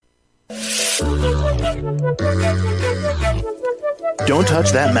Don't touch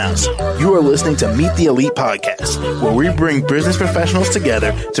that mouse. You are listening to Meet the Elite Podcast, where we bring business professionals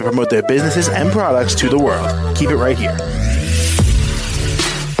together to promote their businesses and products to the world. Keep it right here.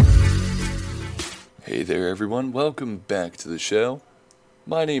 Hey there, everyone. Welcome back to the show.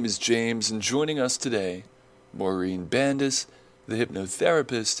 My name is James, and joining us today, Maureen, the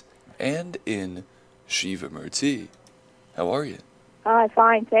hypnotherapist, and Shiva Murti. How are you?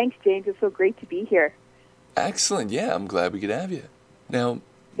 Fine. Thanks, James. It's so great to be here. Excellent. Yeah, I'm glad we could have you. Now,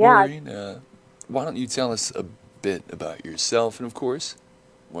 Maureen, why don't you tell us a bit about yourself and, of course,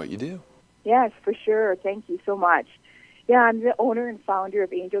 what you do? Yes, for sure. Thank you so much. Yeah, I'm the owner and founder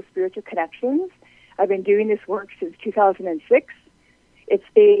of Angel Spiritual Connections. I've been doing this work since 2006.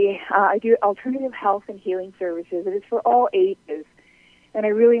 I do alternative health and healing services, and it's for all ages. And I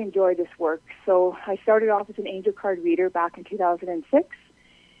really enjoy this work. So I started off as an angel card reader back in 2006,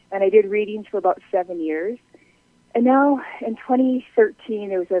 and I did readings for about 7 years. And now in 2013,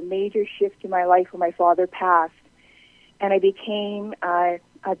 there was a major shift in my life when my father passed, and I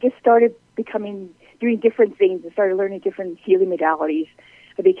just started doing different things and started learning different healing modalities.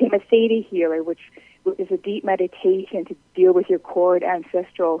 I became a Theta healer, which is a deep meditation to deal with your core and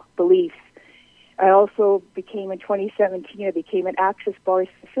ancestral beliefs. I also in 2017, I became an Access Bars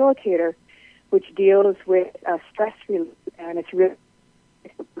facilitator, which deals with stress relief, and it's really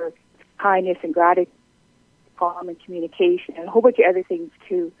for kindness and gratitude, calm and communication, and a whole bunch of other things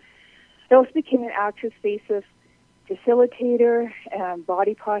too. I also became an Access Faceless facilitator and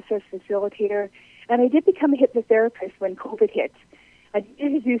body process facilitator, and I did become a hypnotherapist when COVID hit. I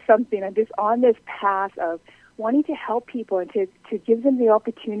needed to do something. I'm just on this path of wanting to help people and to give them the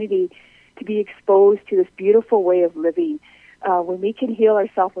opportunity to be exposed to this beautiful way of living. When we can heal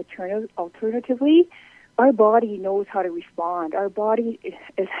ourselves alternatively, our body knows how to respond. Our body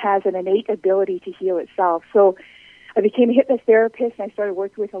has an innate ability to heal itself. So I became a hypnotherapist, and I started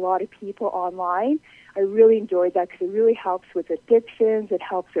working with a lot of people online. I really enjoyed that because it really helps with addictions. It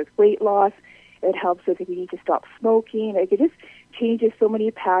helps with weight loss. It helps with if you need to stop smoking. It just changes so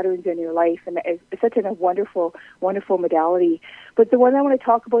many patterns in your life, and it's such a wonderful, wonderful modality. But the one I want to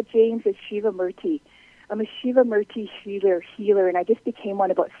talk about, James, is Shiva Murti. I'm a Shiva Murti healer, and I just became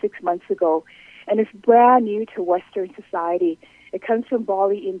one about 6 months ago. And it's brand new to Western society. It comes from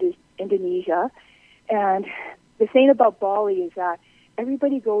Bali, Indonesia. And the thing about Bali is that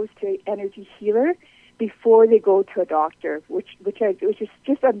everybody goes to an energy healer before they go to a doctor, which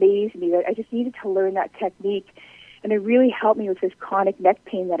just amazed me. I just needed to learn that technique, and it really helped me with this chronic neck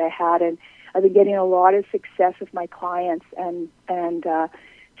pain that I had. And I've been getting a lot of success with my clients, and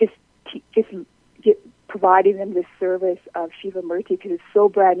providing them this service of Shiva Murti because it's so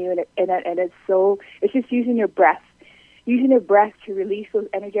brand new, and it's just using your breath to release those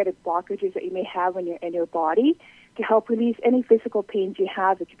energetic blockages that you may have in your body, to help release any physical pains you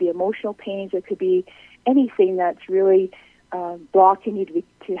have. It could be emotional pains. It could be anything that's really blocking you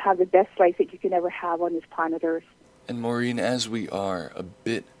to have the best life that you can ever have on this planet Earth. And Maureen, as we are a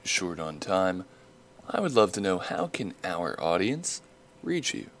bit short on time, I would love to know, how can our audience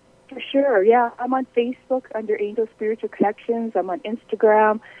reach you? For sure, yeah. I'm on Facebook under Angel Spiritual Connections. I'm on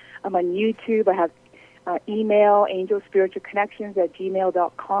Instagram. I'm on YouTube. I have email,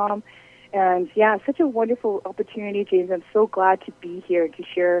 angelspiritualconnections@gmail.com. And yeah, such a wonderful opportunity, James. I'm so glad to be here to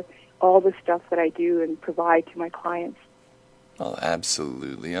share all the stuff that I do and provide to my clients. Oh,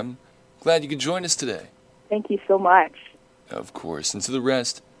 absolutely. I'm glad you could join us today. Thank you so much. Of course. And to the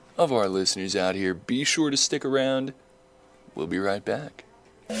rest of our listeners out here, be sure to stick around. We'll be right back.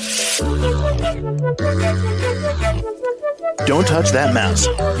 Don't touch that mouse.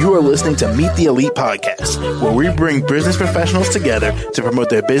 You are listening to Meet the Elite Podcast, where we bring business professionals together to promote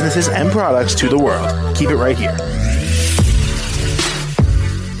their businesses and products to the world. Keep it right here.